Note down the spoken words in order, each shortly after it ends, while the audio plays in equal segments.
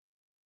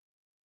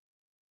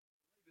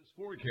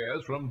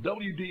Forecast from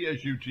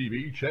Wdsu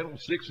TV, Channel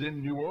 6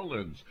 in New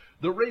Orleans,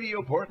 the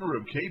radio partner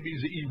of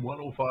Kbze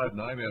 105.9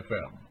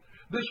 FM.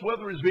 This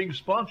weather is being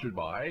sponsored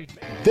by...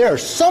 There are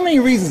so many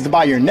reasons to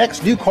buy your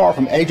next new car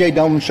from A.J.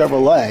 Doman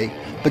Chevrolet,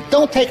 but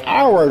don't take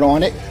our word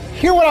on it.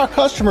 Hear what our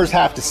customers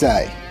have to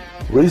say.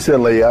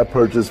 Recently, I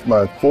purchased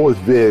my fourth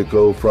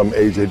vehicle from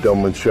A.J.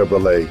 Doman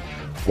Chevrolet.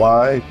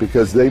 Why?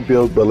 Because they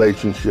build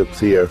relationships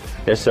here.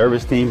 Their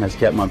service team has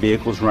kept my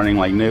vehicles running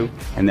like new,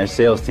 and their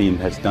sales team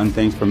has done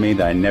things for me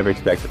that I never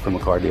expected from a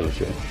car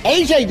dealership.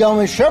 A.J.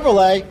 Doman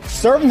Chevrolet,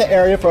 serving the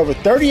area for over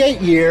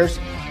 38 years,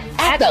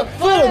 at the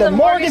foot of the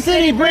Morgan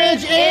City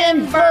Bridge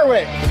in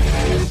Berwick.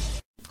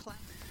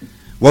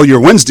 Well,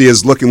 your Wednesday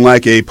is looking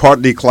like a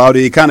partly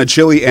cloudy, kind of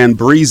chilly and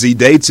breezy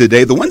day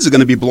today. The winds are going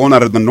to be blowing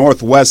out of the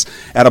northwest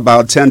at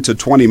about 10 to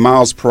 20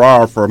 miles per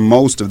hour for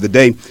most of the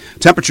day.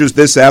 Temperatures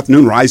this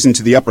afternoon rising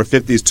to the upper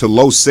 50s to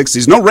low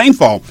 60s. No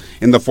rainfall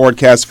in the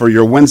forecast for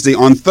your Wednesday.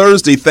 On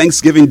Thursday,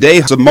 Thanksgiving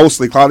Day, so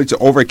mostly cloudy to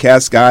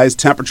overcast skies.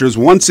 Temperatures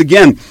once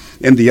again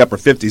in the upper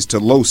 50s to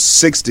low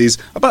 60s.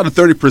 About a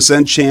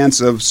 30%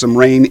 chance of some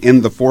rain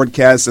in the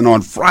forecast. And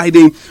on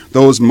Friday,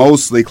 those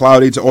mostly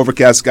cloudy to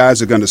overcast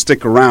skies are going to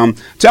stick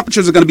around.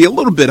 Temperatures are going to be a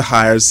little bit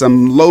higher,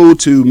 some low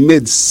to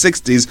mid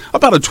 60s,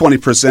 about a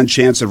 20%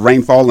 chance of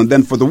rainfall. And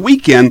then for the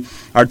weekend,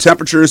 our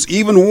temperatures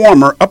even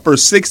warmer, upper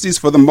 60s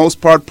for the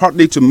most part,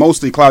 partly to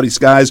mostly cloudy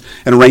skies,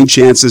 and rain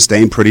chances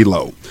staying pretty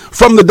low.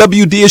 From the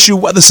WDSU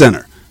Weather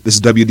Center, this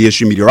is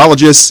WDSU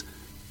meteorologist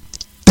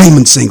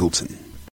Damon Singleton.